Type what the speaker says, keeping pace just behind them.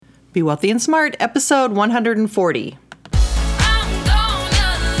Be Wealthy and Smart, episode 140.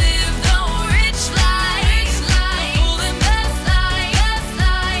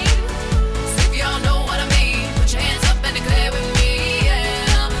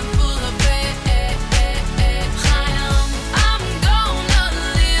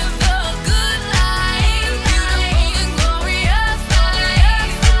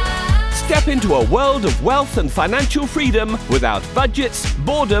 Step into a world of wealth and financial freedom without budgets,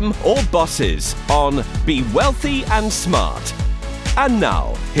 boredom, or bosses on Be Wealthy and Smart. And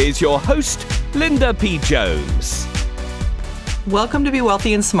now, here's your host, Linda P. Jones. Welcome to Be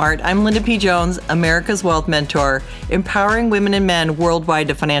Wealthy and Smart. I'm Linda P. Jones, America's Wealth Mentor, empowering women and men worldwide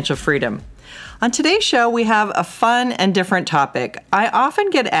to financial freedom. On today's show, we have a fun and different topic. I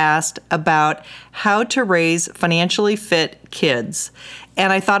often get asked about how to raise financially fit kids.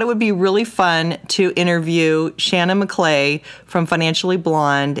 And I thought it would be really fun to interview Shannon McLay from Financially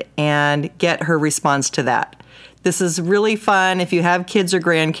Blonde and get her response to that. This is really fun. If you have kids or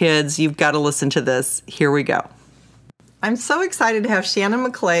grandkids, you've got to listen to this. Here we go. I'm so excited to have Shannon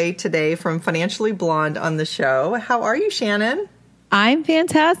McLay today from Financially Blonde on the show. How are you, Shannon? I'm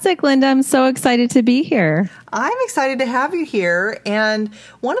fantastic, Linda. I'm so excited to be here. I'm excited to have you here. And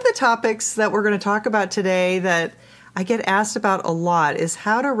one of the topics that we're going to talk about today that I get asked about a lot is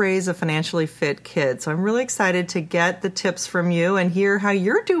how to raise a financially fit kid. So I'm really excited to get the tips from you and hear how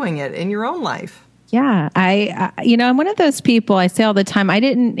you're doing it in your own life. Yeah, I'm one of those people, I say all the time, I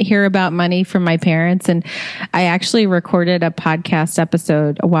didn't hear about money from my parents. And I actually recorded a podcast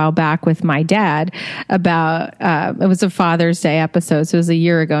episode a while back with my dad about, it was a Father's Day episode. So it was a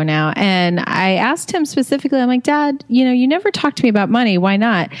year ago now. And I asked him specifically, I'm like, Dad, you never talked to me about money. Why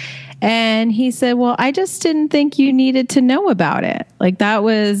not? And he said, well, I just didn't think you needed to know about it. Like that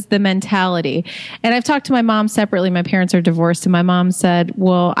was the mentality. And I've talked to my mom separately. My parents are divorced. And my mom said,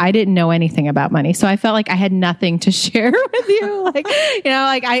 well, I didn't know anything about money. So I felt like I had nothing to share with you.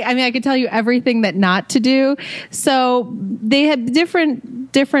 I could tell you everything that not to do. So they had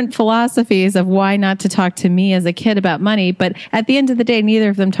different philosophies of why not to talk to me as a kid about money. But at the end of the day, neither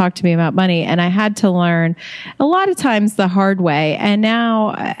of them talked to me about money. And I had to learn a lot of times the hard way. And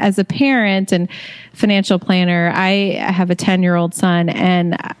now as a parent and financial planner, I have a 10-year-old son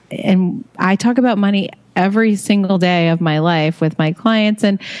and I talk about money every single day of my life with my clients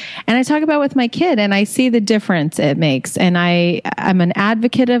and I talk about it with my kid and I see the difference it makes. And I'm an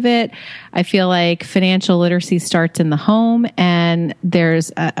advocate of it. I feel like financial literacy starts in the home and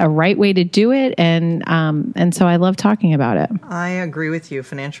there's a right way to do it. And so I love talking about it. I agree with you.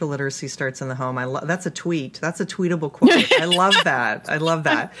 Financial literacy starts in the home. That's a tweet. That's a tweetable quote. I love that. I love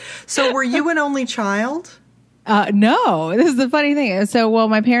that. So were you an only child? No, this is the funny thing. So,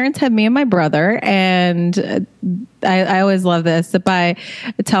 my parents had me and my brother, and I always love this by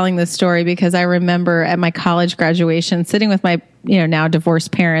telling this story because I remember at my college graduation sitting with my, now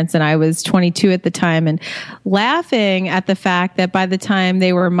divorced parents, and I was 22 at the time, and laughing at the fact that by the time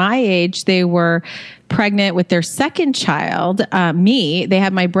they were my age, they were pregnant with their second child, me. They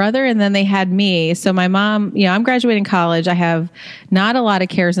had my brother and then they had me. So my mom, I'm graduating college. I have not a lot of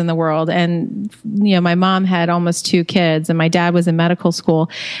cares in the world. And, my mom had almost 2 kids and my dad was in medical school.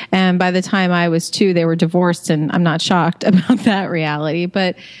 And by the time I was 2, they were divorced and I'm not shocked about that reality.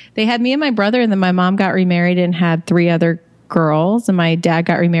 But they had me and my brother and then my mom got remarried and had 3 other girls and my dad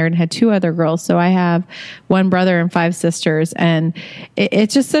got remarried and had 2 other girls. So I have 1 brother and 5 sisters and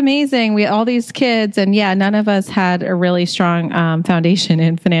it's just amazing. We had all these kids and none of us had a really strong foundation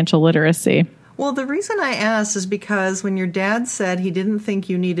in financial literacy. Well, the reason I asked is because when your dad said he didn't think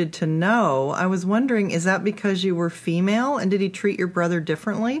you needed to know, I was wondering, is that because you were female and did he treat your brother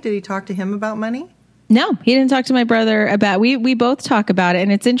differently? Did he talk to him about money? No, he didn't talk to my brother about, we both talk about it.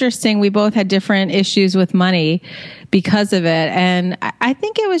 And it's interesting. We both had different issues with money because of it. And I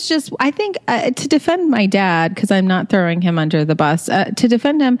think it was just, to defend my dad, because I'm not throwing him under the bus, to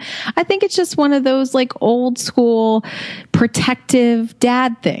defend him, I think it's just one of those like old school protective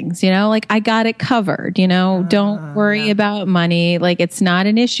dad things, like I got it covered, don't worry about money. Like it's not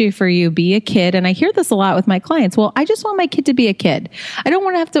an issue for you. Be a kid. And I hear this a lot with my clients. Well, I just want my kid to be a kid. I don't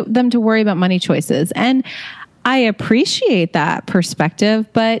want to have them to worry about money choices. And I appreciate that perspective,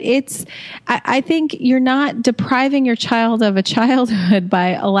 but I think you're not depriving your child of a childhood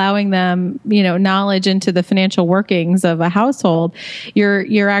by allowing them, knowledge into the financial workings of a household.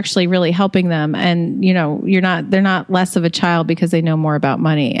 You're actually really helping them. And, they're not less of a child because they know more about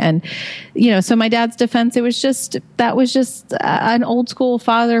money. And, so my dad's defense, that was just an old school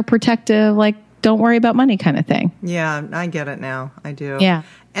father protective, like, don't worry about money kind of thing. Yeah, I get it now. I do. Yeah.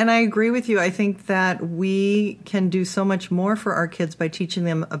 And I agree with you. I think that we can do so much more for our kids by teaching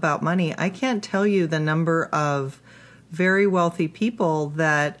them about money. I can't tell you the number of very wealthy people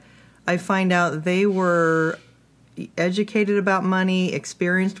that I find out they were educated about money,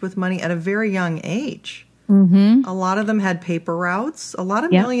 experienced with money at a very young age. Mm-hmm. A lot of them had paper routes. A lot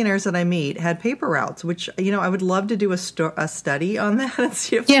of millionaires that I meet had paper routes, which, I would love to do a study on that and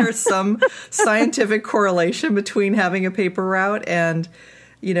see if there's some scientific correlation between having a paper route and,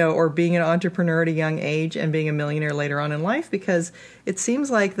 or being an entrepreneur at a young age and being a millionaire later on in life, because it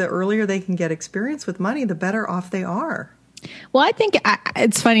seems like the earlier they can get experience with money, the better off they are. Well, I think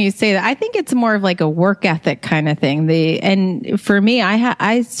it's funny you say that. I think it's more of like a work ethic kind of thing. And for me,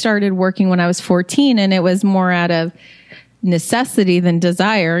 I started working when I was 14, and it was more out of necessity than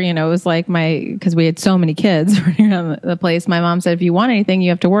desire. It was like because we had so many kids running around the place. My mom said, if you want anything,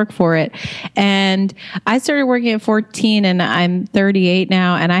 you have to work for it. And I started working at 14, and I'm 38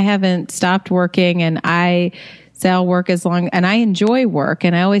 now, and I haven't stopped working, and I say I'll work as long, and I enjoy work.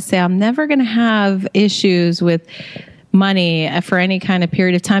 And I always say I'm never going to have issues with money for any kind of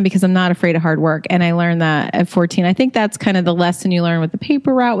period of time because I'm not afraid of hard work. And I learned that at 14. I think that's kind of the lesson you learn with the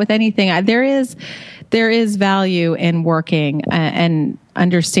paper route, with anything. There is value in working and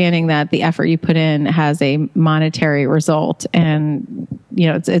understanding that the effort you put in has a monetary result. And,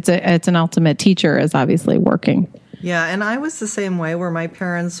 it's an ultimate teacher is obviously working. Yeah. And I was the same way, where my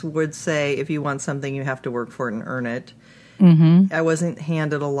parents would say, if you want something, you have to work for it and earn it. Mm-hmm. I wasn't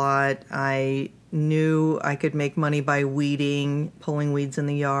handed a lot. I knew I could make money by weeding, pulling weeds in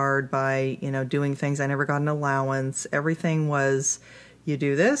the yard, by, doing things. I never got an allowance. Everything was, you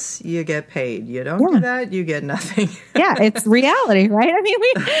do this, you get paid. You don't do that, you get nothing. Yeah, it's reality, right? I mean,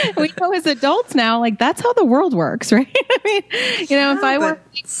 we know as adults now, like that's how the world works, right? I mean, if I work,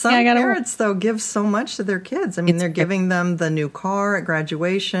 some parents though give so much to their kids. I mean, they're giving them the new car at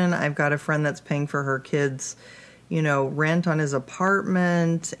graduation. I've got a friend that's paying for her kids, rent on his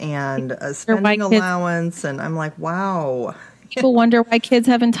apartment and a spending allowance. And I'm like, wow. People wonder why kids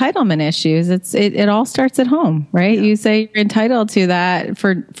have entitlement issues. It all starts at home, right? Yeah. You say you're entitled to that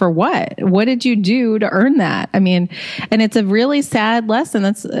for what? What did you do to earn that? I mean, and it's a really sad lesson.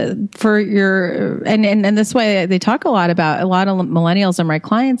 That's for your, and this way they talk a lot of millennials are my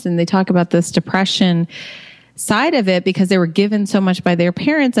clients, and they talk about this depression side of it because they were given so much by their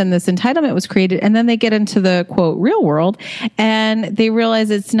parents and this entitlement was created. And then they get into the quote real world and they realize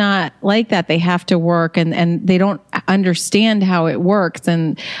it's not like that. They have to work and they don't understand how it works.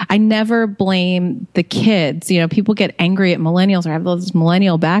 And I never blame the kids. People get angry at millennials or have this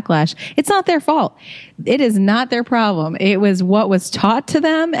millennial backlash. It's not their fault. It is not their problem. It was what was taught to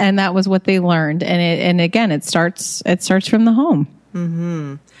them, and that was what they learned. And again, it starts from the home.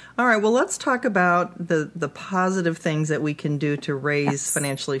 Mm-hmm. All right. Well, let's talk about the positive things that we can do to raise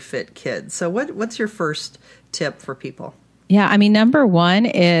financially fit kids. So what's your first tip for people? Yeah. I mean, number one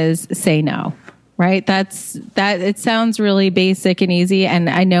is say no, right? It sounds really basic and easy. And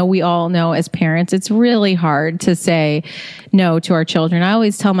I know we all know as parents, it's really hard to say no to our children. I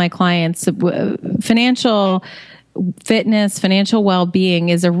always tell my clients financial fitness, financial well-being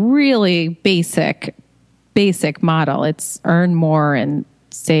is a really basic model. It's earn more and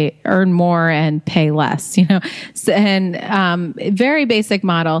pay less, and very basic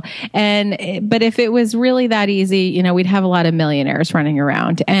model. But if it was really that easy, we'd have a lot of millionaires running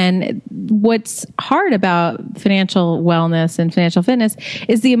around. And what's hard about financial wellness and financial fitness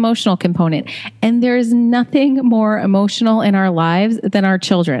is the emotional component. And there's nothing more emotional in our lives than our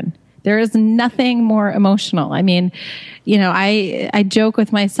children. There is nothing more emotional. I mean, I joke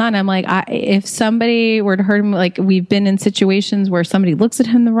with my son. I'm like, if somebody were to hurt him, like we've been in situations where somebody looks at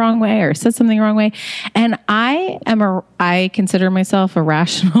him the wrong way or says something the wrong way. And I consider myself a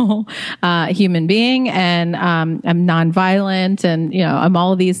rational human being, and I'm nonviolent, and I'm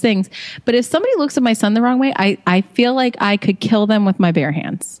all of these things. But if somebody looks at my son the wrong way, I feel like I could kill them with my bare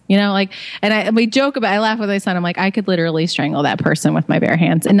hands. We joke about. I laugh with my son. I'm like, I could literally strangle that person with my bare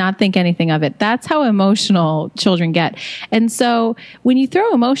hands and not think anything of it. That's how emotional children get. And so when you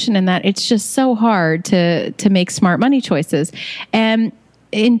throw emotion in that, it's just so hard to make smart money choices. And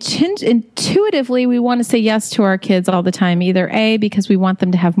intuitively, we want to say yes to our kids all the time, either A, because we want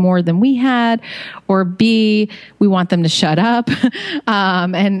them to have more than we had, or B, we want them to shut up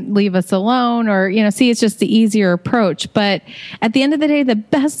and leave us alone, or, C, it's just the easier approach. But at the end of the day, the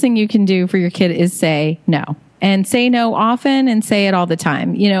best thing you can do for your kid is say no. And say no often and say it all the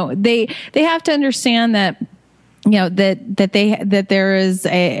time. They have to understand that that there is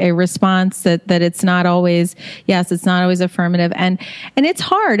a response that it's not always yes, it's not always affirmative, and it's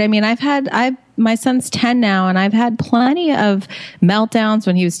hard. I mean, my son's 10 now, and I've had plenty of meltdowns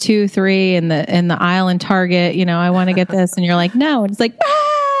when he was 2, 3 in the aisle in Target. I want to get this, and you're like, no, and it's like,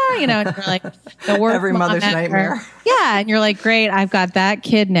 and you're like, the worst every mother's nightmare. Yeah, and you're like, great, I've got that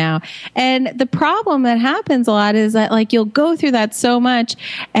kid now. And the problem that happens a lot is that like you'll go through that so much,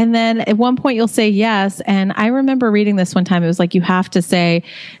 and then at one point you'll say yes. And I remember reading this one time. It was like you have to say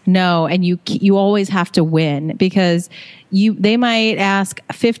no, and you always have to win, because they might ask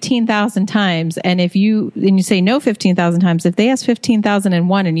 15,000 times, and if you say no 15,000 times, if they ask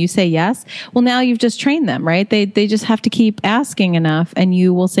 15,001 and you say yes, well, now you've just trained them, right? They just have to keep asking enough, and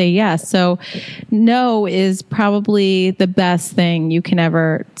you will say yes. So no is probably the best thing you can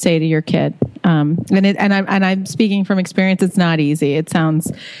ever say to your kid. And I'm speaking from experience. It's not easy.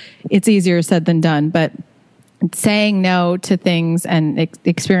 It's easier said than done, but saying no to things and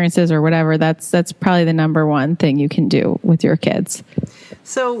experiences or whatever, that's probably the number one thing you can do with your kids.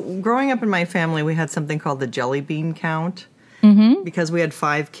 So growing up in my family, we had something called the jelly bean count, because we had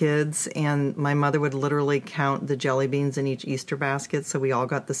 5 kids, and my mother would literally count the jelly beans in each Easter basket, so we all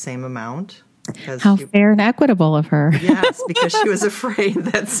got the same amount. How fair and equitable of her. Yes, because she was afraid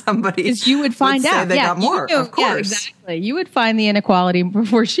that somebody you would find out they got more, of course. Yeah, exactly. You would find the inequality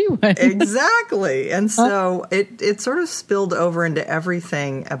before she would. Exactly. And so it sort of spilled over into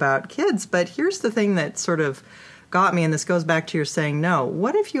everything about kids. But here's the thing that sort of got me, and this goes back to your saying no.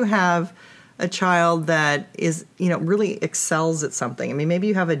 What if you have a child that is, really excels at something? I mean, maybe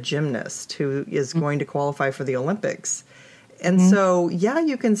you have a gymnast who is going to qualify for the Olympics. And so,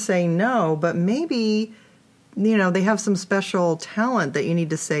 you can say no, but maybe, they have some special talent that you need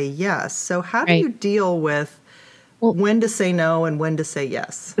to say yes. So how do you deal with when to say no and when to say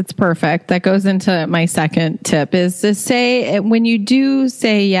yes? It's perfect. That goes into my second tip, is to say, when you do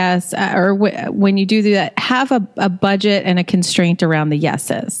say yes, or when you do that, have a budget and a constraint around the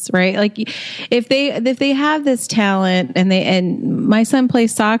yeses, right? Like if they have this talent, and my son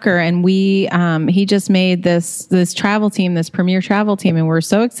plays soccer, and he just made this travel team, this premier travel team, and we're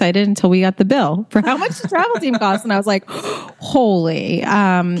so excited until we got the bill for how much the travel team costs. And I was like, holy.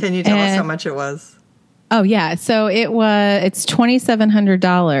 Can you tell us how much it was? Oh yeah. So it's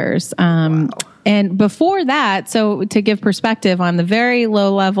 $2,700. Wow. And before that, so to give perspective, on the very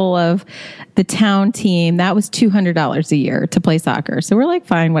low level of the town team, that was $200 a year to play soccer. So we're like,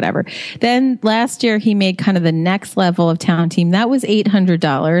 fine, whatever. Then last year he made kind of the next level of town team. That was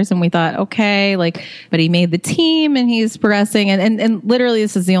 $800. And we thought, okay, but he made the team and he's progressing. And literally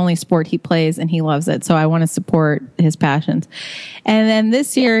this is the only sport he plays and he loves it. So I want to support his passions. And then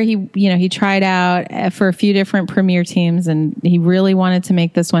this year he tried out for a few different premier teams, and he really wanted to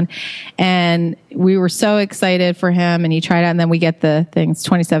make this one. And we were so excited for him, and he tried out, and then we get the things,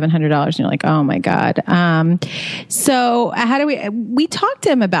 $2,700, and you're like, oh my God. So how do we talk to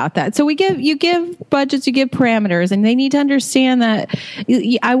him about that? So you give budgets, you give parameters, and they need to understand that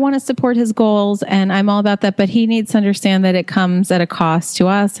I want to support his goals, and I'm all about that, but he needs to understand that it comes at a cost to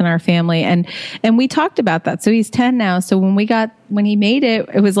us and our family. And we talked about that. So he's 10 now. So when he made it,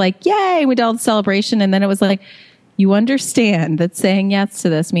 it was like, yay, we did all the celebration. And then it was like, you understand that saying yes to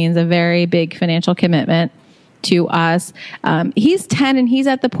this means a very big financial commitment to us. He's 10 and he's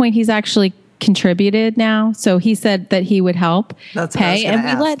at the point he's actually contributed now. So he said that he would help pay, and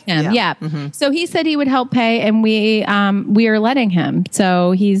we let him. Yeah. Mm-hmm. So he said he would help pay, and we are letting him.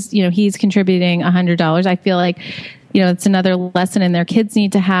 So he's contributing $100. I feel like, it's another lesson, and their kids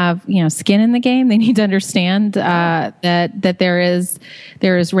need to have, skin in the game. They need to understand that there is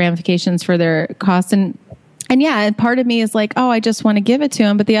ramifications for their costs. And yeah, and part of me is like, oh, I just want to give it to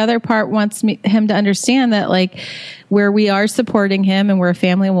him. But the other part wants him to understand that, like, where we are supporting him and where a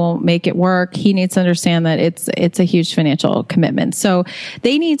family will make it work, he needs to understand that it's a huge financial commitment. So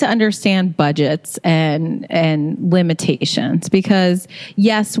they need to understand budgets and limitations, because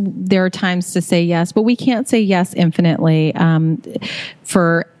yes, there are times to say yes, but we can't say yes infinitely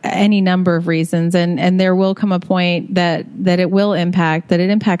for any number of reasons. And there will come a point that it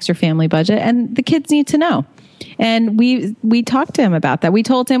impacts your family budget, and the kids need to know. And we talked to him about that. We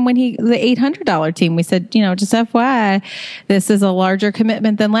told him when the $800 team, we said, just FYI, this is a larger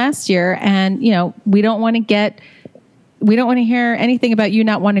commitment than last year. And, we don't want to hear anything about you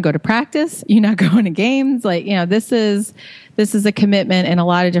not wanting to go to practice, you not going to games. Like, this is a commitment in a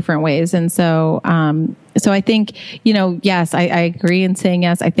lot of different ways. And so I think, yes, I agree in saying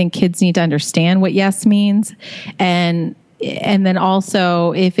yes. I think kids need to understand what yes means. And And then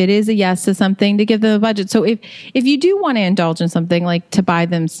also, if it is a yes to something, to give them a budget. So if you do want to indulge in something, like to buy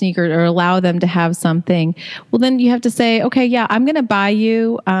them sneakers or allow them to have something, well, then you have to say, okay, yeah, I'm going to buy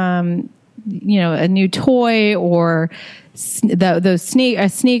you, a new toy or new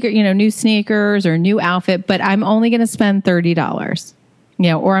sneakers or new outfit, but I'm only going to spend $30.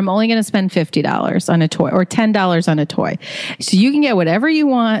 Or I'm only going to spend $50 on a toy or $10 on a toy. So you can get whatever you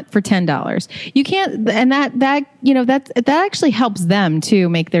want for $10. You can't, and that actually helps them to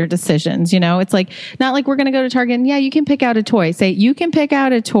make their decisions. It's like, not like we're going to go to Target and you can pick out a toy. Say you can pick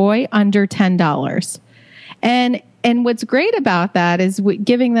out a toy under $10. And what's great about that is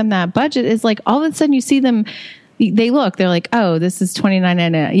giving them that budget is like all of a sudden you see them, they're like, oh, this is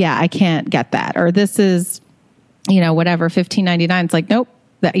 $29.99. Yeah, I can't get that. Or this is, whatever, $15.99. It's like, nope.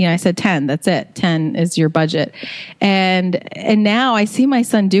 I said 10. That's it. 10 is your budget. And now I see my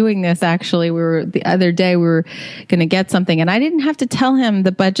son doing this. Actually, the other day we were going to get something and I didn't have to tell him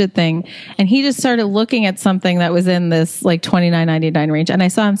the budget thing. And he just started looking at something that was in this like $29.99 range. And I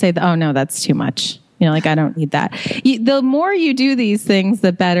saw him say, oh no, that's too much. I don't need that. The more you do these things,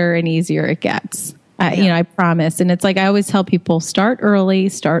 the better and easier it gets. I promise. And it's like, I always tell people, start early,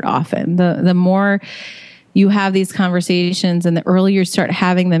 start often. The more you have these conversations and the earlier you start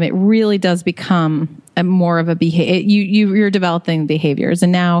having them, it really does become more of a behavior. You're developing behaviors.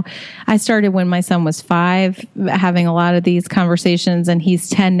 And now I started when my son was 5, having a lot of these conversations, and he's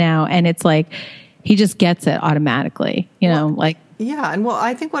 10 now. And it's like, he just gets it automatically, Yeah. And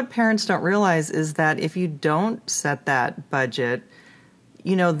I think what parents don't realize is that if you don't set that budget,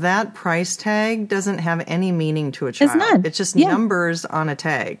 that price tag doesn't have any meaning to a child. It's none. It's just numbers on a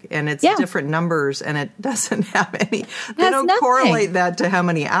tag, and it's different numbers, and it doesn't have any. They don't correlate that to how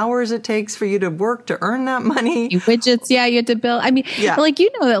many hours it takes for you to work to earn that money. Widgets, you had to build. I mean, like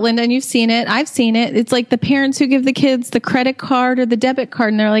that, Linda, and you've seen it. I've seen it. It's like the parents who give the kids the credit card or the debit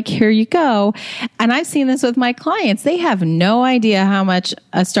card, and they're like, "Here you go." And I've seen this with my clients. They have no idea how much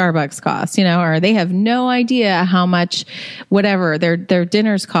a Starbucks costs, or they have no idea how much whatever their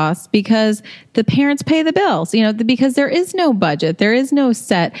dinners cost, because the parents pay the bills, because there is no budget. There is no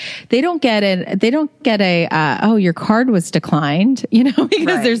set. They don't get oh, your card was declined,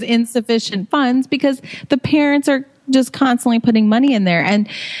 because there's insufficient funds, because the parents are just constantly putting money in there. And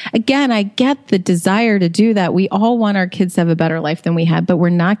again, I get the desire to do that. We all want our kids to have a better life than we had, but we're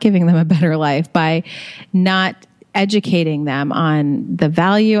not giving them a better life by not educating them on the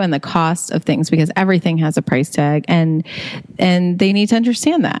value and the cost of things, because everything has a price tag, and they need to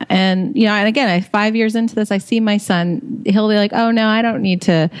understand that. And, and again, 5 years into this, I see my son, he'll be like, oh no, I don't need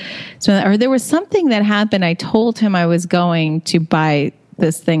to spend that. Or there was something that happened. I told him I was going to buy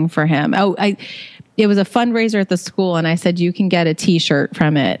this thing for him. It was a fundraiser at the school, and I said, you can get a t-shirt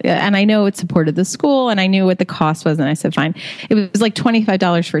from it. And I know it supported the school, and I knew what the cost was. And I said, fine. It was like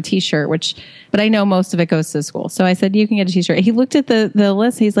 $25 for a t-shirt, but I know most of it goes to the school. So I said, you can get a t-shirt. He looked at the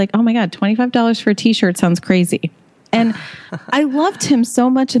list. He's like, oh my God, $25 for a t-shirt sounds crazy. And I loved him so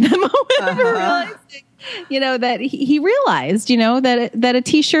much in that moment for realizing, that he realized, that a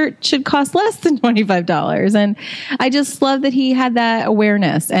t-shirt should cost less than $25. And I just love that he had that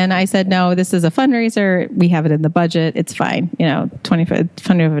awareness. And I said, no, this is a fundraiser. We have it in the budget. It's fine.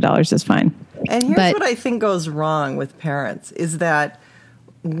 $25 is fine. And here's what I think goes wrong with parents is that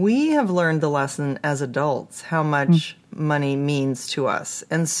we have learned the lesson as adults, how much money means to us.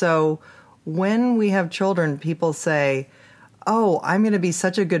 And so when we have children, people say, oh, I'm going to be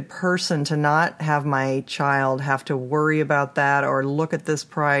such a good person to not have my child have to worry about that or look at this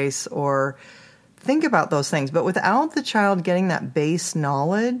price or think about those things. But without the child getting that base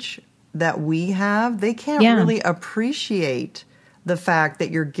knowledge that we have, they can't really appreciate the fact that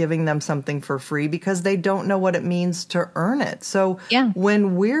you're giving them something for free because they don't know what it means to earn it. So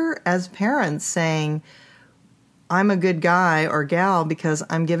when we're, as parents, saying, I'm a good guy or gal because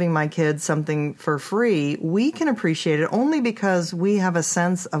I'm giving my kids something for free, we can appreciate it only because we have a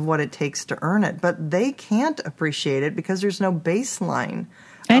sense of what it takes to earn it. But they can't appreciate it because there's no baseline.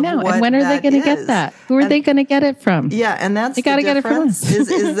 I know. And when are they going to get that? Who are they going to get it from? Yeah, and that's they got to get it from us.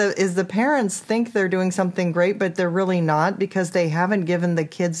 is the parents think they're doing something great, but they're really not because they haven't given the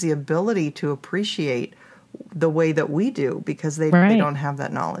kids the ability to appreciate the way that we do because they don't have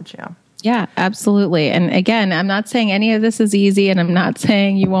that knowledge. Yeah. Yeah, absolutely. And again, I'm not saying any of this is easy, and I'm not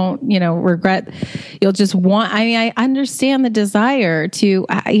saying you won't, regret. You'll just want, I understand the desire to,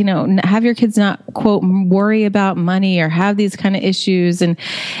 have your kids not, quote, worry about money or have these kind of issues. And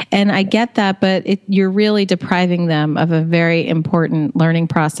I get that, but you're really depriving them of a very important learning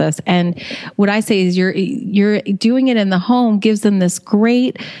process. And what I say is you're doing it in the home gives them this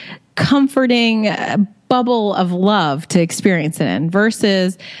great, comforting bubble of love to experience it in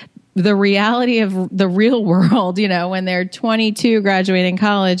versus the reality of the real world, when they're 22 graduating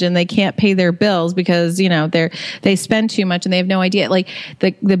college and they can't pay their bills because, they spend too much and they have no idea. Like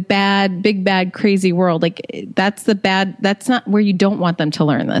the bad, big, bad, crazy world. Like that's not where you don't want them to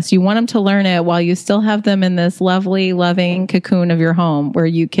learn this. You want them to learn it while you still have them in this lovely, loving cocoon of your home where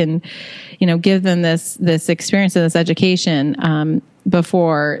you can, give them this experience and this education,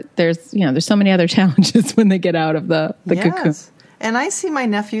 before there's so many other challenges when they get out of the cocoon. And I see my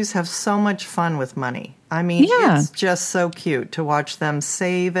nephews have so much fun with money. I mean, It's just so cute to watch them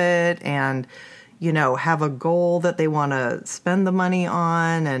save it and, have a goal that they want to spend the money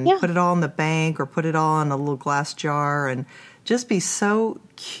on and put it all in the bank or put it all in a little glass jar and just be so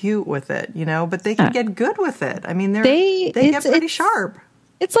cute with it, but they can get good with it. I mean, they get pretty sharp.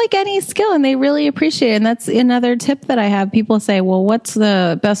 It's like any skill and they really appreciate it. And that's another tip that I have. People say, well, what's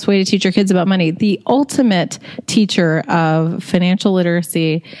the best way to teach your kids about money? The ultimate teacher of financial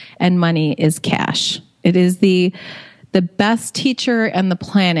literacy and money is cash. It is the best teacher on the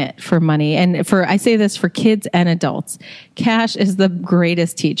planet for money. And I say this for kids and adults. Cash is the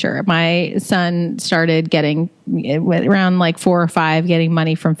greatest teacher. My son started getting around like 4 or 5, getting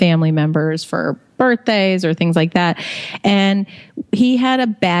money from family members for birthdays or things like that. And he had a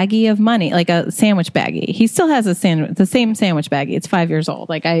baggie of money, like a sandwich baggie. He still has the same sandwich baggie. It's 5 years old.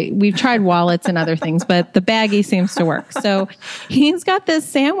 We've tried wallets and other things, but the baggie seems to work. So he's got this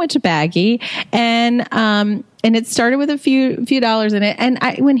sandwich baggie and it started with a few dollars in it. And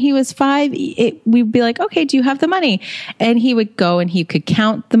when he was 5, we'd be like, okay, do you have the money? And he would go and he could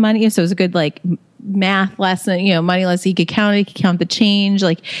count the money. So it was a good math lesson, money lesson. He could count the change.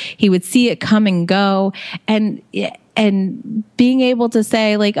 He would see it come and go. And being able to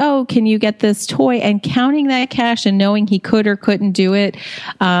say oh, can you get this toy, and counting that cash and knowing he could or couldn't do it.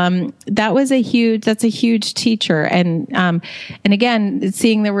 That's a huge teacher. And again,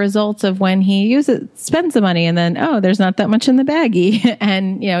 seeing the results of when he spends the money and then, there's not that much in the baggie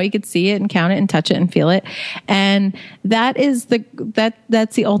and, he could see it and count it and touch it and feel it. And that's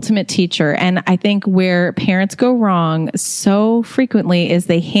the ultimate teacher. And I think where parents go wrong so frequently is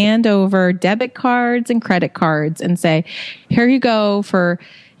they hand over debit cards and credit cards and say, here you go for,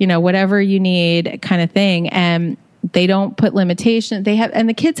 whatever you need kind of thing. And they don't put limitation. And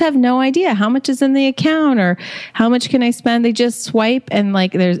the kids have no idea how much is in the account or how much can I spend. They just swipe and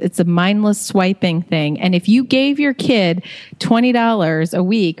it's a mindless swiping thing. And if you gave your kid $20 a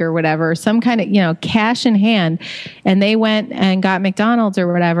week or whatever, some kind of, cash in hand, and they went and got McDonald's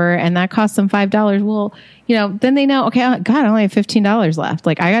or whatever, and that cost them $5, well, then they know, okay, God, I only have $15 left.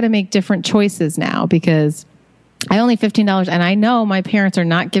 I got to make different choices now because I only $15 and I know my parents are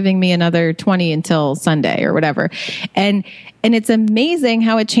not giving me another 20 until Sunday or whatever. And it's amazing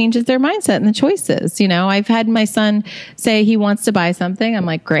how it changes their mindset and the choices. I've had my son say he wants to buy something. I'm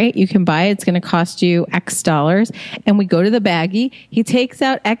like, great, you can buy it. It's going to cost you X dollars. And we go to the baggie. He takes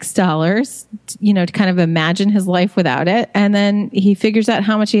out X dollars, to kind of imagine his life without it. And then he figures out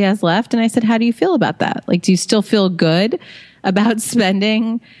how much he has left. And I said, how do you feel about that? Do you still feel good about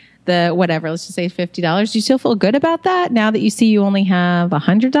spending the whatever, let's just say $50. Do you still feel good about that now that you see you only have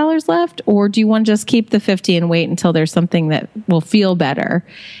 $100 left? Or do you want to just keep the 50 and wait until there's something that will feel better?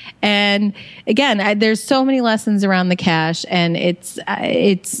 And again, there's so many lessons around the cash, and it's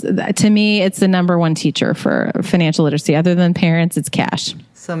to me, it's the number one teacher for financial literacy. Other than parents, it's cash.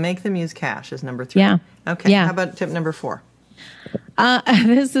 So make them use cash is number 3. Yeah. Okay. Yeah. How about tip number 4?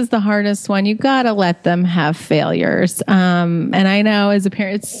 This is the hardest one. You got to let them have failures. And I know as a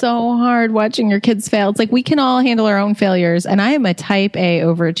parent, it's so hard watching your kids fail. It's we can all handle our own failures. And I am a type A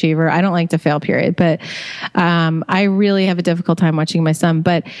overachiever. I don't like to fail, period. But I really have a difficult time watching my son.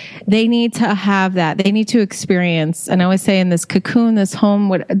 But they need to have that. They need to experience. And I always say in this cocoon, this home,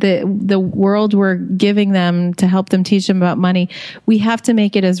 the world we're giving them to help them teach them about money, we have to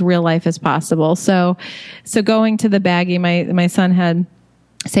make it as real life as possible. So going to the baggie, my son had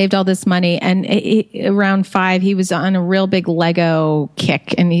saved all this money, and around 5, he was on a real big Lego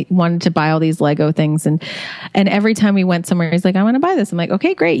kick, and he wanted to buy all these Lego things. And every time we went somewhere, he's like, I want to buy this. I'm like,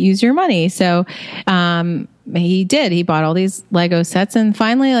 okay, great. Use your money. So, he did. He bought all these Lego sets. And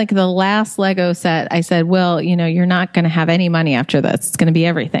finally, the last Lego set, I said, well, you're not going to have any money after this. It's going to be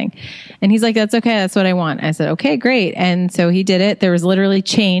everything. And he's like, that's okay. That's what I want. I said, okay, great. And so he did it. There was literally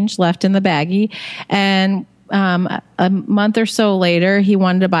change left in the baggie. And a month or so later, he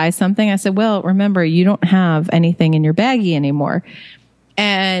wanted to buy something. I said, well, remember, you don't have anything in your baggie anymore.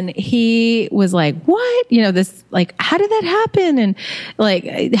 And he was like, what? How did that happen?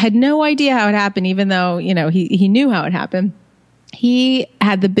 And had no idea how it happened, even though, he knew how it happened. he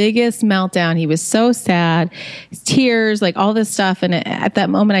had the biggest meltdown. He was so sad, tears, like all this stuff. And at that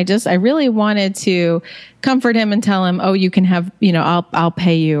moment, I really wanted to comfort him and tell him, oh, you can have, I'll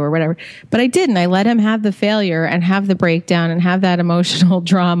pay you or whatever. But I didn't. I let him have the failure and have the breakdown and have that emotional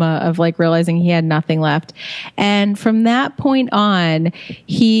drama of like realizing he had nothing left. And from that point on,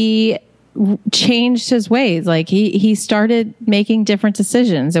 he changed his ways. Like he started making different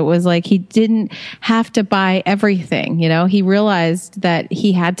decisions. It was like he didn't have to buy everything. He realized that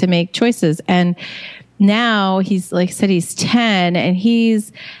he had to make choices. And now he's, like I said, he's 10 and he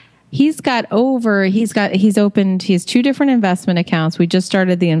has 2 different investment accounts. We just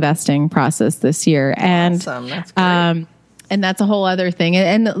started the investing process this year. And awesome. That's great. And that's a whole other thing.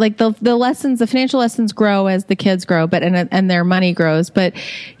 And like the lessons, the financial lessons grow as the kids grow, and their money grows. But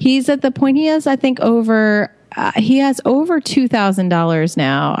he's at the point he has, I think, over $2,000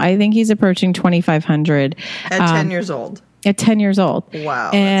 now. I think he's approaching $2,500 at 10 years old. At 10 years old.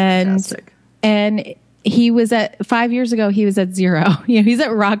 Wow, that's fantastic. And he was 5 years ago, he was at zero. He's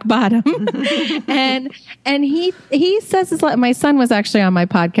at rock bottom. and he says my son was actually on my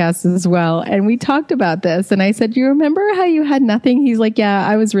podcast as well. And we talked about this. And I said, do you remember how you had nothing? He's like, yeah,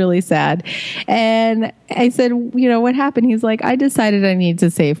 I was really sad. And I said, what happened? He's like, I decided I need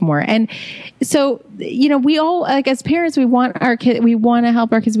to save more. And so, we all, like as parents, we want our kid, we want to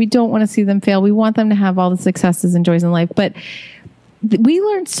help our kids. We don't want to see them fail. We want them to have all the successes and joys in life. But we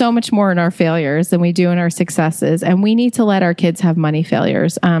learn so much more in our failures than we do in our successes. And we need to let our kids have money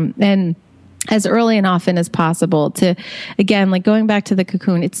failures. And as early and often as possible to, again, like going back to the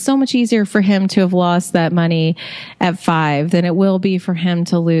cocoon, it's so much easier for him to have lost that money at 5 than it will be for him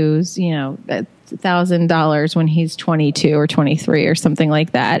to lose, $1,000 when he's 22 or 23 or something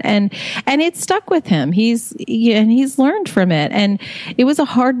like that. And it stuck with him. He's learned from it. And it was a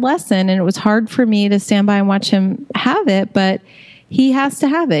hard lesson, and it was hard for me to stand by and watch him have it, but he has to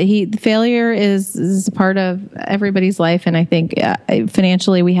have it. Failure is a part of everybody's life. And I think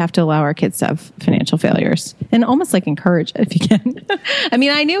financially, we have to allow our kids to have financial failures and almost like encourage it if you can. I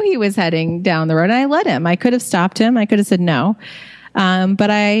mean, I knew he was heading down the road and I let him. I could have stopped him. I could have said no.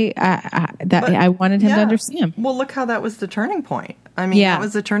 But I wanted him to understand. Well, look how that was the turning point. I mean, that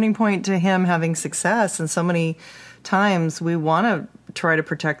was the turning point to him having success. And so many times we want to try to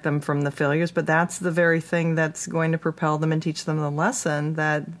protect them from the failures, but that's the very thing that's going to propel them and teach them the lesson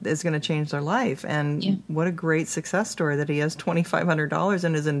that is going to change their life. And what a great success story that he has $2,500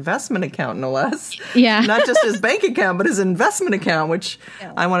 in his investment account, no less. Yeah. Not just his bank account, but his investment account, which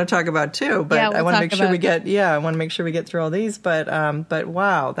I want to talk about too. But I want to make sure we get, I want to make sure we get through all these. But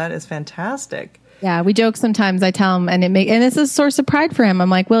wow, that is fantastic. Yeah, we joke sometimes. I tell him, and it's a source of pride for him. I'm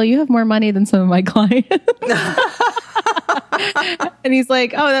like, well, you have more money than some of my clients. And he's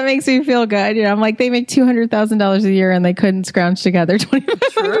like, oh, that makes me feel good. I'm like, they make $200,000 a year and they couldn't scrounge together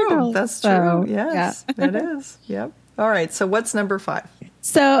 $2,500. True. That's true. Yes, it is. Yep. All right. So what's number 5?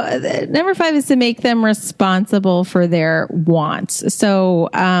 So number 5 is to make them responsible for their wants.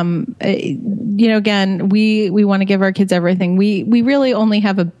 So, again, we want to give our kids everything. We really only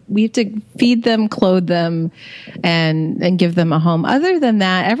we have to feed them, clothe them, and give them a home. Other than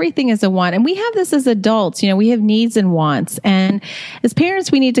that, everything is a want. And we have this as adults, we have needs and wants. And as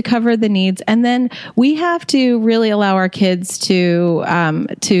parents, we need to cover the needs. And then we have to really allow our kids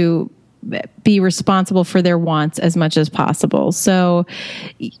to be responsible for their wants as much as possible. So,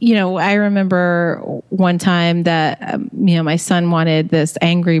 I remember one time that, my son wanted this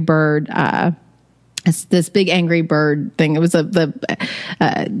Angry Bird, this big Angry Bird thing. It was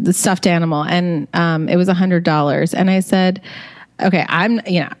the stuffed animal, and it was $100. And I said, okay, an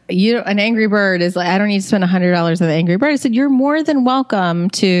Angry Bird is like, I don't need to spend $100 on the Angry Bird. I said, you're more than welcome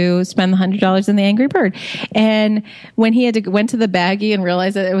to spend the $100 on the Angry Bird. And when he went to the baggie and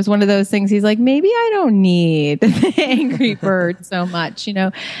realized that it was one of those things, he's like, maybe I don't need the Angry Bird so much,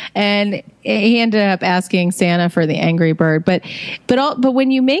 and he ended up asking Santa for the Angry Bird. But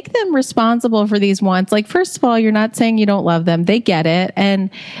when you make them responsible for these wants, like, first of all, you're not saying you don't love them. They get it. And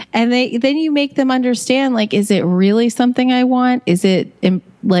then you make them understand, like, is it really something I want? Is it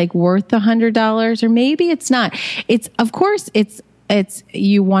like worth $100? Or maybe it's not. Of course it's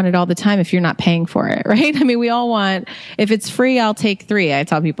you want it all the time if you're not paying for it, right? I mean, we all want, if it's free, I'll take 3. I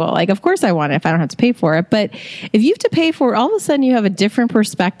tell people, like, of course I want it if I don't have to pay for it. But if you have to pay for it, all of a sudden you have a different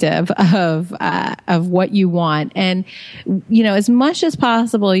perspective of what you want. And, as much as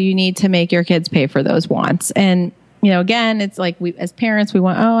possible, you need to make your kids pay for those wants. And again, it's like we, as parents, we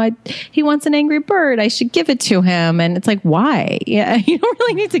want, he wants an Angry Bird. I should give it to him. And it's like, why? Yeah, you don't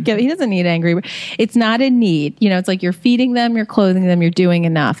really need to give, he doesn't need Angry Bird. It's not a need. It's like you're feeding them, you're clothing them, you're doing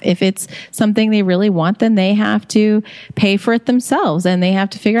enough. If it's something they really want, then they have to pay for it themselves, and they have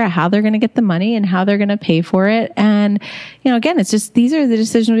to figure out how they're going to get the money and how they're going to pay for it. And, again, it's just, these are the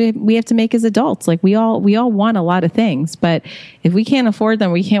decisions we have to make as adults. Like we all want a lot of things, but if we can't afford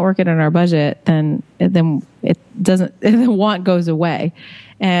them, we can't work it in our budget, then it doesn't, the want goes away.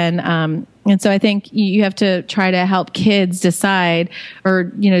 And so I think you have to try to help kids decide or,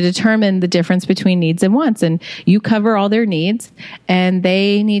 determine the difference between needs and wants. And you cover all their needs, and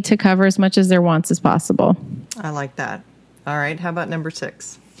they need to cover as much as their wants as possible. I like that. All right. How about number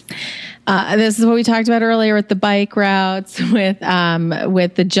 6? This is what we talked about earlier with the bike routes, with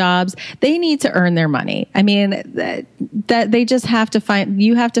the jobs. They need to earn their money. I mean, that they just have to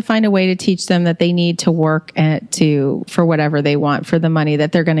you have to find a way to teach them that they need to work for whatever they want, for the money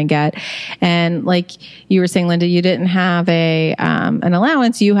that they're going to get. And like you were saying, Linda, you didn't have an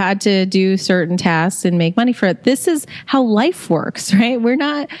allowance. You had to do certain tasks and make money for it. This is how life works, right? We're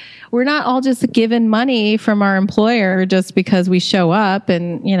not all just given money from our employer just because we show up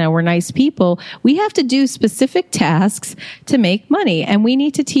and, we're nice people. We have to do specific tasks to make money. And we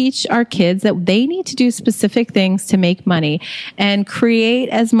need to teach our kids that they need to do specific things to make money and create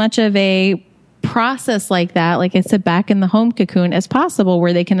as much of a process like that, like I said, back in the home cocoon as possible,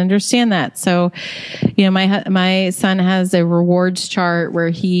 where they can understand that. So, my son has a rewards chart where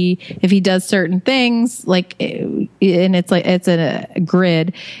if he does certain things, like, and it's a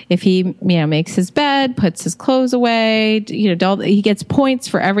grid. If he, makes his bed, puts his clothes away, he gets points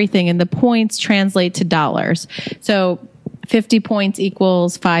for everything, and the points translate to dollars. So 50 points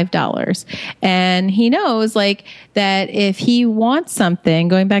equals $5. And he knows like that if he wants something,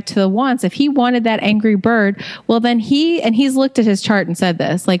 going back to the wants, if he wanted that Angry Bird, well, then he's looked at his chart and said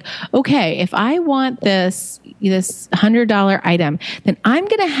this, like, okay, if I want this $100 item, then I'm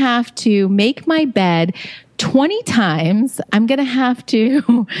going to have to make my bed 20 times. I'm going to have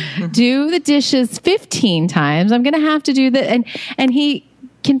to do the dishes 15 times. I'm going to have to do that. And he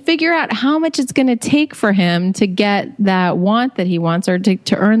can figure out how much it's going to take for him to get that want that he wants, or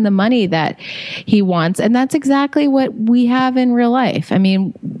to earn the money that he wants. And that's exactly what we have in real life. I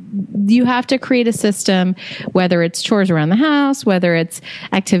mean, you have to create a system, whether it's chores around the house, whether it's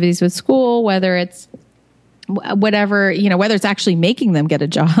activities with school, whether it's whatever, whether it's actually making them get a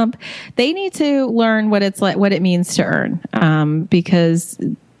job. They need to learn what it's like, what it means to earn, because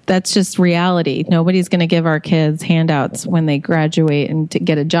that's just reality. Nobody's going to give our kids handouts when they graduate and to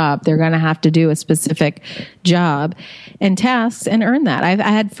get a job. They're going to have to do a specific job and tasks and earn that. I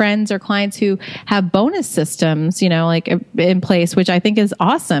had friends or clients who have bonus systems, like in place, which I think is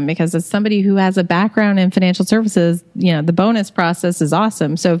awesome, because as somebody who has a background in financial services, the bonus process is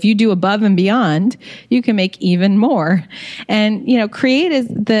awesome. So if you do above and beyond, you can make even more, and, create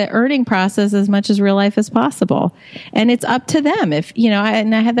the earning process as much as real life as possible. And it's up to them. If,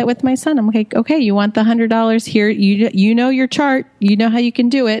 and I had that with my son. I'm like, okay, you want the $100 here. You know your chart. You know how you can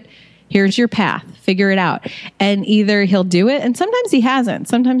do it. Here's your path. Figure it out. And either he'll do it, and sometimes he hasn't.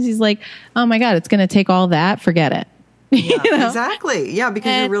 Sometimes he's like, oh my God, it's going to take all that. Forget it. Yeah, exactly. Yeah,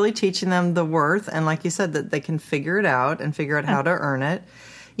 because you're really teaching them the worth. And like you said, that they can figure it out and figure out how to earn it.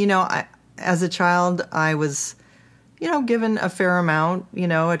 As a child, I was, given a fair amount,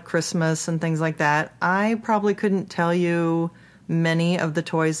 at Christmas and things like that. I probably couldn't tell you many of the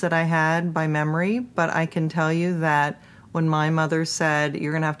toys that I had by memory, but I can tell you that when my mother said,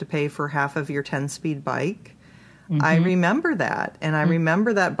 you're going to have to pay for half of your 10-speed bike, I remember that. And I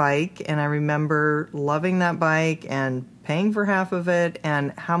remember that bike, and I remember loving that bike and paying for half of it,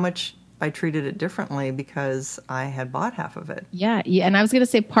 and how much I treated it differently because I had bought half of it. Yeah. And I was going to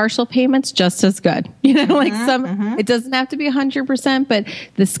say partial payments, just as good. It doesn't have to be 100%, but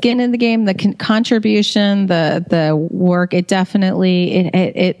the skin in the game, the contribution, the work, it definitely,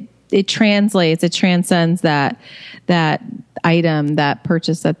 it translates, it transcends that item, that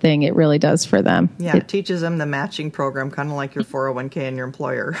purchase, that thing. It really does for them. Yeah. It teaches them the matching program, kind of like your 401k and your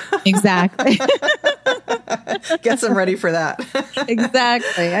employer. Exactly. Gets them ready for that.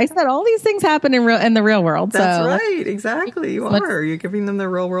 Exactly. I said all these things happen in the real world. That's right. Exactly. You're giving them the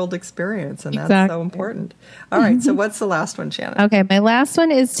real world experience, and that's so important. All right. So what's the last one, Shannon? Okay. My last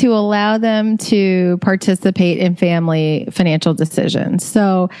one is to allow them to participate in family financial decisions.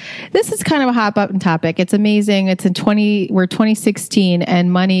 So this is kind of a hot button topic. It's amazing. We're 2016,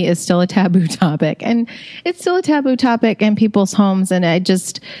 and money is still a taboo topic, and it's still a taboo topic in people's homes. And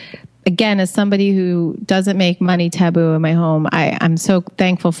again, as somebody who doesn't make money taboo in my home, I'm so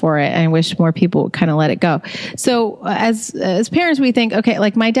thankful for it. And I wish more people would kind of let it go. So as parents, we think, okay,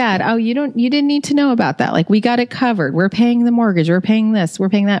 like my dad, oh, you didn't need to know about that. Like we got it covered. We're paying the mortgage. We're paying this. We're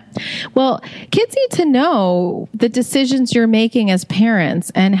paying that. Well, kids need to know the decisions you're making as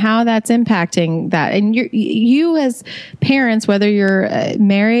parents and how that's impacting that. And you as parents, whether you're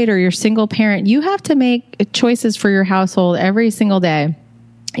married or you're single parent, you have to make choices for your household every single day.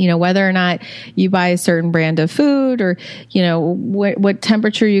 Whether or not you buy a certain brand of food or, what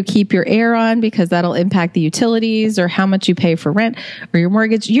temperature you keep your air on, because that'll impact the utilities, or how much you pay for rent or your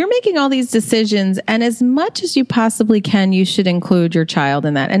mortgage. You're making all these decisions. And as much as you possibly can, you should include your child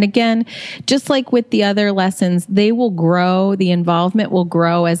in that. And again, just like with the other lessons, they will grow. The involvement will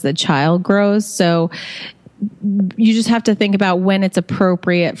grow as the child grows. So you just have to think about when it's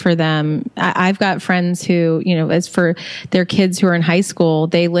appropriate for them. I've got friends who, as for their kids who are in high school,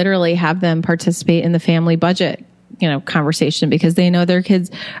 they literally have them participate in the family budget, conversation, because they know their kids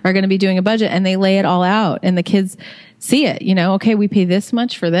are going to be doing a budget, and they lay it all out, and the kids see it, okay, we pay this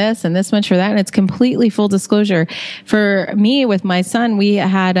much for this and this much for that. And it's completely full disclosure. For me, with my son, we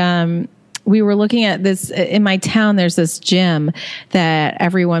had, we were looking at this in my town. There's this gym that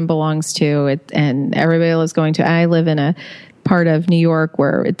everyone belongs to, and everybody was going to. I live in a part of New York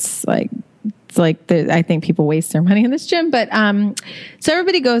where it's like I think people waste their money in this gym. But so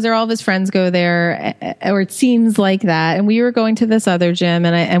everybody goes there. All of his friends go there, or it seems like that. And we were going to this other gym,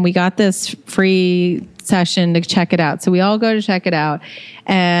 and we got this free session to check it out. So we all go to check it out,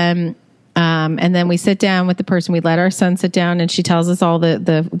 and then we sit down with the person. We let our son sit down, and she tells us all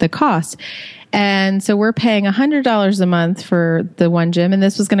the cost. And so we're paying $100 a month for the one gym, and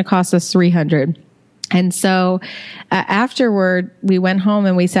this was going to cost us $300. And so afterward, we went home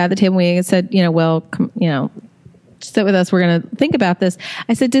and we sat at the table. And we said, sit with us. We're going to think about this.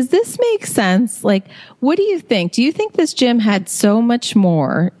 I said, does this make sense? Like, what do you think? Do you think this gym had so much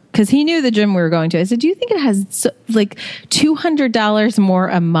more? Because he knew the gym we were going to. I said, do you think it has like $200 more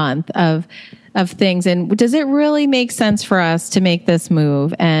a month of things? And does it really make sense for us to make this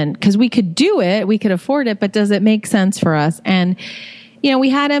move? And because we could do it, we could afford it, but does it make sense for us? And,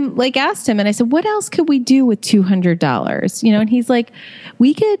 we had him, asked him, and I said, what else could we do with $200? And he's like,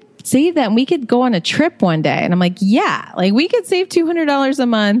 we could save that and we could go on a trip one day. And I'm like, yeah, we could save $200 a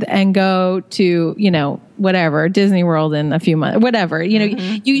month and go to, whatever, Disney World in a few months, whatever,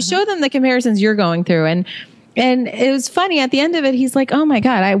 you show them the comparisons you're going through. And it was funny at the end of it. He's like, oh my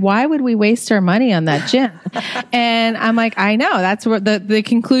God, why would we waste our money on that gym? And I'm like, I know, that's what the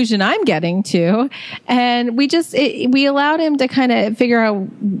conclusion I'm getting to. And we allowed him to kind of figure out,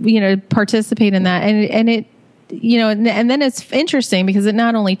 participate in that. And it, and then it's interesting because it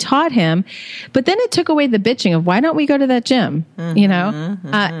not only taught him, but then it took away the bitching of why don't we go to that gym?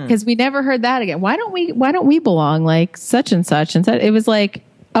 Because we never heard that again. Why don't we belong like such and such and such? It was like,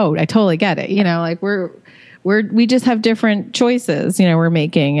 oh, I totally get it. We just have different choices, we're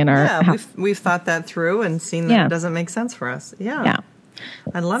making in our. Yeah, we've thought that through and seen that it doesn't make sense for us. Yeah.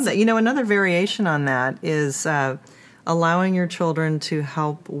 I love that. Another variation on that is allowing your children to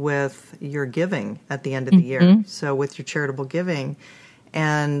help with your giving at the end of the year. So with your charitable giving.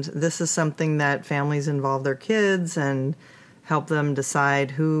 And this is something that families involve their kids and help them decide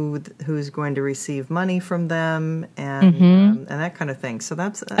who's going to receive money from them and that kind of thing. So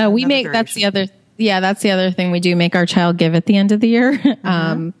that's that's the other. Yeah, that's the other thing we do, make our child give at the end of the year.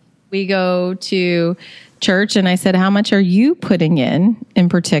 We go to church and I said, how much are you putting in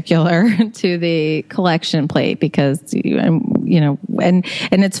particular to the collection plate? Because, and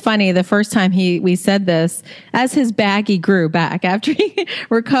it's funny, the first time we said this, as his baggie grew back after he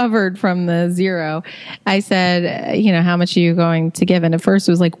recovered from the zero, I said, how much are you going to give? And at first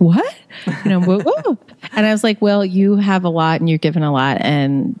it was like, what? Whoa. And I was like, well, you have a lot and you're given a lot.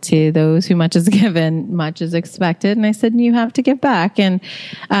 And to those who much is given, much is expected. And I said, you have to give back. And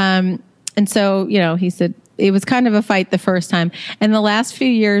so, he said, it was kind of a fight the first time. And the last few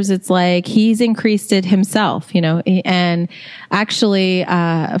years, it's like he's increased it himself, and actually,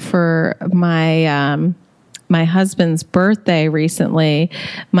 for my husband's birthday recently,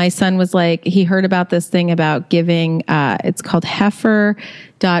 my son was like, he heard about this thing about giving, it's called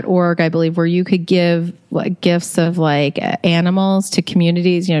heifer.org, I believe, where you could give gifts of animals to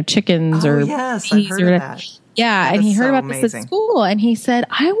communities, chickens or yes, I've heard of that. Yeah, and he heard about this at school, and he said,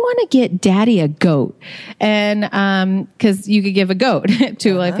 I want to get daddy a goat. And because you could give a goat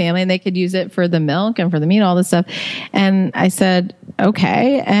to a family, and they could use it for the milk and for the meat, all this stuff. And I said,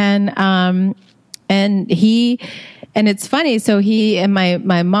 okay. And he And it's funny. So he and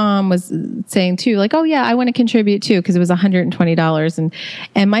my mom was saying too, like, oh yeah, I want to contribute too, because it was $120.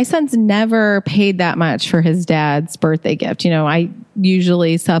 And my son's never paid that much for his dad's birthday gift. I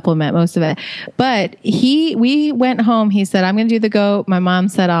usually supplement most of it. But we went home. He said, I'm going to do the goat. My mom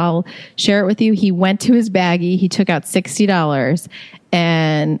said, I'll share it with you. He went to his baggie. He took out $60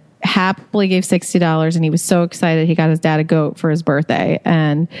 and happily gave $60, and he was so excited he got his dad a goat for his birthday.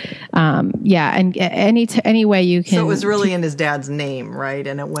 And and any way you can. So it was really in his dad's name, right?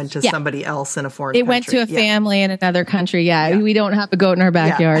 And it went to somebody else in a foreign country. It went to a family in another country. Yeah. We don't have a goat in our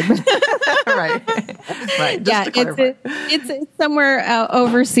backyard. Right. Just to clarify. It's somewhere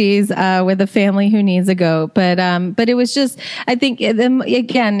overseas with a family who needs a goat. But it was just, I think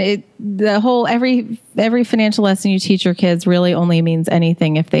the whole every financial lesson you teach your kids really only means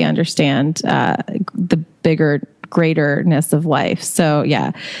anything if they understand the bigger, greaterness of life. So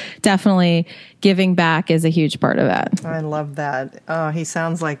yeah, definitely giving back is a huge part of that. I love that. Oh, he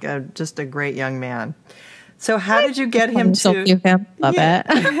sounds like just a great young man. So how did you get him to love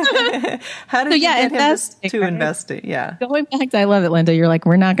it? How did you get him to investing? Yeah. Going back to, I love it, Linda. You're like,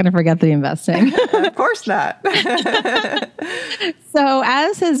 we're not going to forget the investing. Of course not. So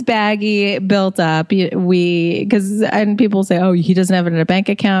as his baggie built up, and people say, oh, he doesn't have it in a bank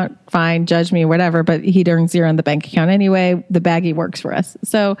account. Fine, judge me, whatever. But he earns zero in the bank account anyway. The baggie works for us.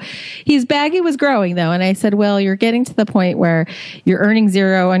 So his baggie was growing though. And I said, well, you're getting to the point where you're earning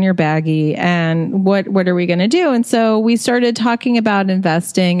zero on your baggie. And what are we going to do? And so we started talking about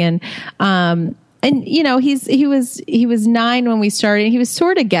investing, and he was 9 when we started. He was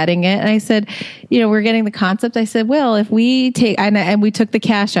sort of getting it. And I said, we're getting the concept. I said, well, if we take, and we took the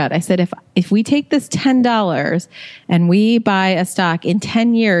cash out. I said, if we take this $10 and we buy a stock in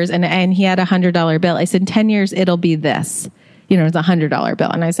 10 years, and he had a $100 bill. I said, in 10 years, it'll be this. It's $100 bill.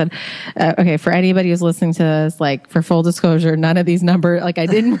 And I said, okay, for anybody who's listening to this, like, for full disclosure, none of these numbers, like, I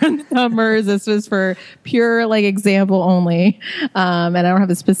didn't run the numbers. This was for pure, like, example only. And I don't have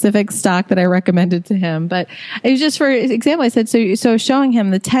a specific stock that I recommended to him, but it was just for example. I said, so showing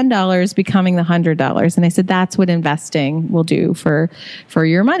him the $10 becoming the $100. And I said, that's what investing will do for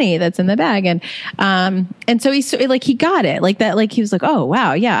your money that's in the bag. And so he got it like that. Like, he was like, oh,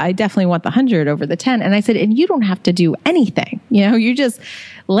 wow. Yeah, I definitely want the 100 over the 10. And I said, and you don't have to do anything. You just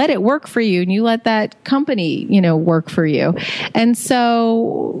let it work for you, and you let that company, work for you. And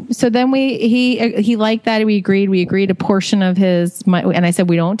so then he liked that. We agreed a portion of his money. And I said,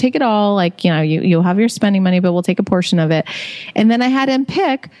 we don't take it all. Like, you'll have your spending money, but we'll take a portion of it. And then I had him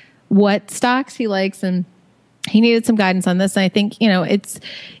pick what stocks he likes, and he needed some guidance on this. And I think,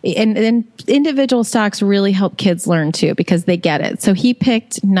 and individual stocks really help kids learn too, because they get it. So he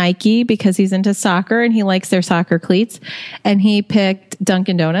picked Nike because he's into soccer and he likes their soccer cleats. And he picked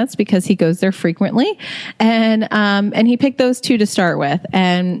Dunkin Donuts because he goes there frequently. And he picked those two to start with.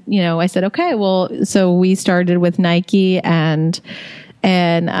 And, I said, okay, well, so we started with Nike and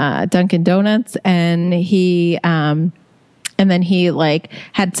Dunkin Donuts, and and then he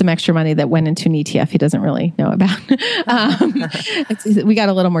had some extra money that went into an ETF he doesn't really know about. We got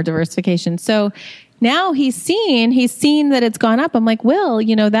a little more diversification. So now he's seen that it's gone up. I'm like, Will,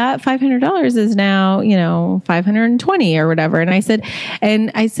 that $500 is now, $520 or whatever. And I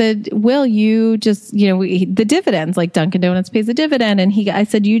said, Will, you just, the dividends, like Dunkin Donuts pays a dividend. And I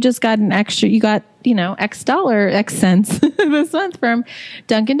said, you just got an extra, you got, X cents this month from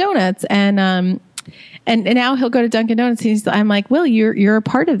Dunkin Donuts. And now he'll go to Dunkin Donuts. I'm like, Will, you're a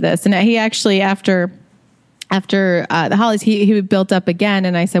part of this. And he actually, after the holidays, he built up again.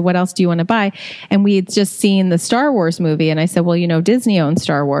 And I said, what else do you want to buy? And we had just seen the Star Wars movie. And I said, well, Disney owns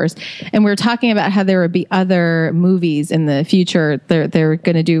Star Wars. And we were talking about how there would be other movies in the future. They're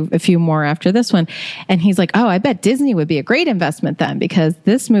going to do a few more after this one. And he's like, oh, I bet Disney would be a great investment then, because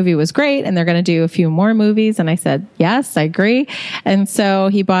this movie was great and they're going to do a few more movies. And I said, yes, I agree. And so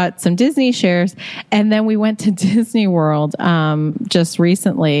he bought some Disney shares. And then we went to Disney World just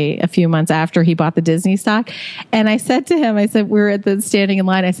recently, a few months after he bought the Disney stock. And I said to him, we were at the standing in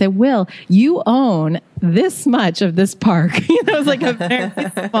line. I said, Will, you own this much of this park. It was like a very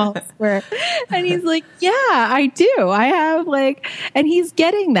small square. And he's like, yeah, I do. I have and he's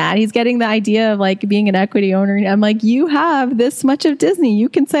getting that. He's getting the idea of being an equity owner. And I'm like, you have this much of Disney. You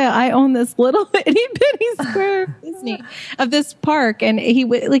can say, I own this little itty bitty square of Disney, of this park. And he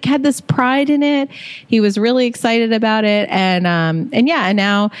had this pride in it. He was really excited about it. And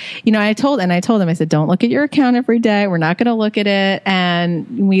now, I told him, I said, don't look at your account every day. We're not going to look at it.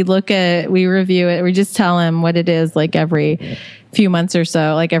 And we review it. We just tell him what it is, every few months or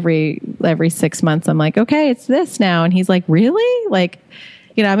so, every 6 months. I'm like, okay, it's this now. And he's like, really?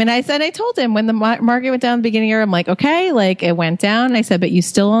 I told him when the market went down at the beginning of the year, I'm like, okay, like it went down. And I said, but you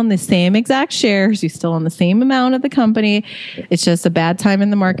still own the same exact shares. You still own the same amount of the company. It's just a bad time in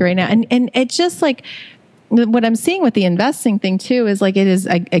the market right now. And it's just like, what I'm seeing with the investing thing too is like, it is,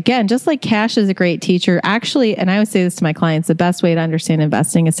 again, just like cash is a great teacher. Actually, and I always say this to my clients, the best way to understand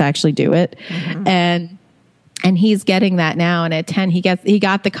investing is to actually do it. Mm-hmm. And he's getting that now. And at 10, he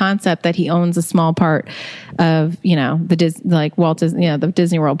got the concept that he owns a small part of, Walt Disney, the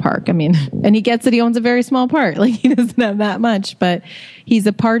Disney World park. I mean, and he gets that he owns a very small part. Like he doesn't have that much, but he's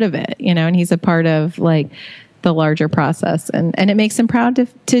a part of it, and he's a part of like the larger process. And it makes him proud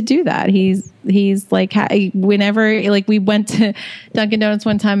to do that. He's like, whenever, like we went to Dunkin Donuts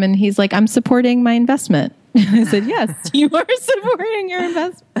one time and he's like, I'm supporting my investment. I said, yes, you are supporting your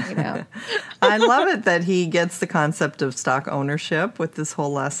investment. I love it that he gets the concept of stock ownership with this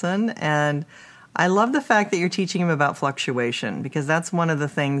whole lesson. And I love the fact that you're teaching him about fluctuation, because that's one of the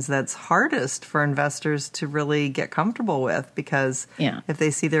things that's hardest for investors to really get comfortable with, because if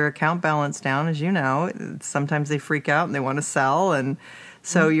they see their account balance down, as you know, sometimes they freak out and they want to sell. And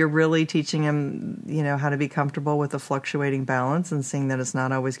so you're really teaching him, how to be comfortable with the fluctuating balance and seeing that it's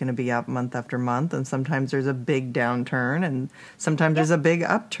not always going to be up month after month. And sometimes there's a big downturn and sometimes there's a big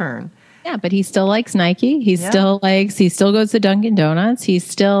upturn. Yeah, but he still likes Nike. He still goes to Dunkin Donuts. He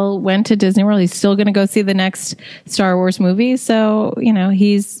still went to Disney World. He's still going to go see the next Star Wars movie. So,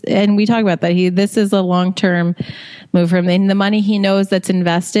 and we talk about that. This is a long-term move for him. And the money he knows that's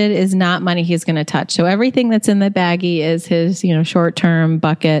invested is not money he's going to touch. So everything that's in the baggie is his, short-term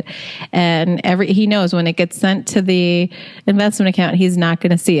bucket. And he knows when it gets sent to the investment account, he's not going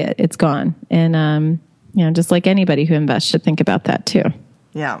to see it. It's gone. And, just like anybody who invests should think about that too.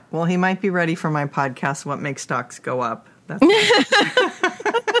 Yeah. Well, he might be ready for my podcast, What Makes Stocks Go Up.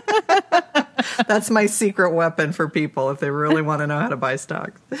 That's my secret weapon for people if they really want to know how to buy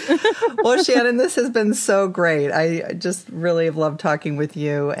stocks. Well, Shannon, this has been so great. I just really have loved talking with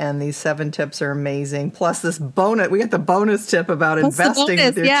you, and these 7 tips are amazing. Plus this bonus, we got the bonus tip about investing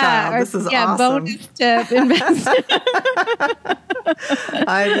with your child. This is awesome. Bonus tip, investing.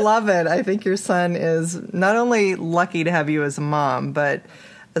 I love it. I think your son is not only lucky to have you as a mom, but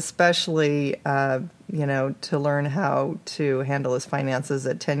especially, to learn how to handle his finances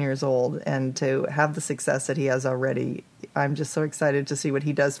at 10 years old and to have the success that he has already. I'm just so excited to see what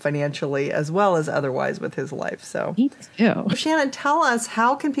he does financially as well as otherwise with his life. So, me too. Shannon, tell us,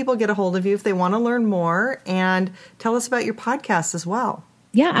 how can people get a hold of you if they want to learn more, and tell us about your podcast as well.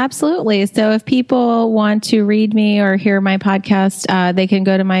 Yeah, absolutely. So if people want to read me or hear my podcast, they can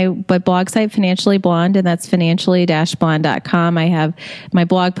go to my blog site, Financially Blonde, and that's financially-blonde.com. I have my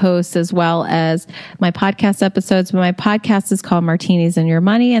blog posts as well as my podcast episodes. But my podcast is called Martinis and Your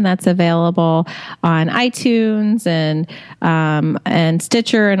Money, and that's available on iTunes and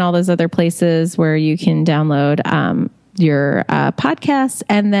Stitcher and all those other places where you can download your podcast.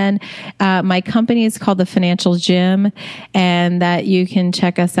 And then my company is called The Financial Gym, and that you can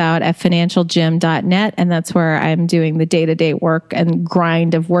check us out at financialgym.net. And that's where I'm doing the day-to-day work and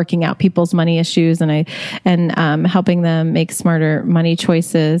grind of working out people's money issues and helping them make smarter money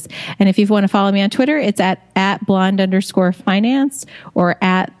choices. And if you want to follow me on Twitter, it's at blonde_finance or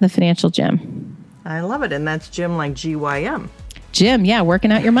at The Financial Gym. I love it. And that's Gym like GYM. Jim,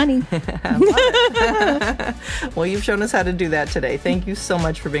 working out your money. Well, you've shown us how to do that today. Thank you so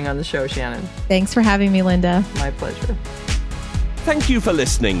much for being on the show, Shannon. Thanks for having me, Linda. My pleasure. Thank you for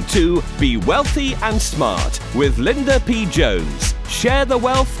listening to Be Wealthy and Smart with Linda P. Jones. Share the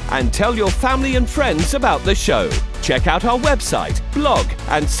wealth and tell your family and friends about the show. Check out our website, blog,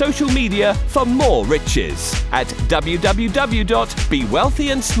 and social media for more riches at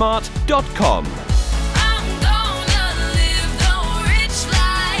www.bewealthyandsmart.com.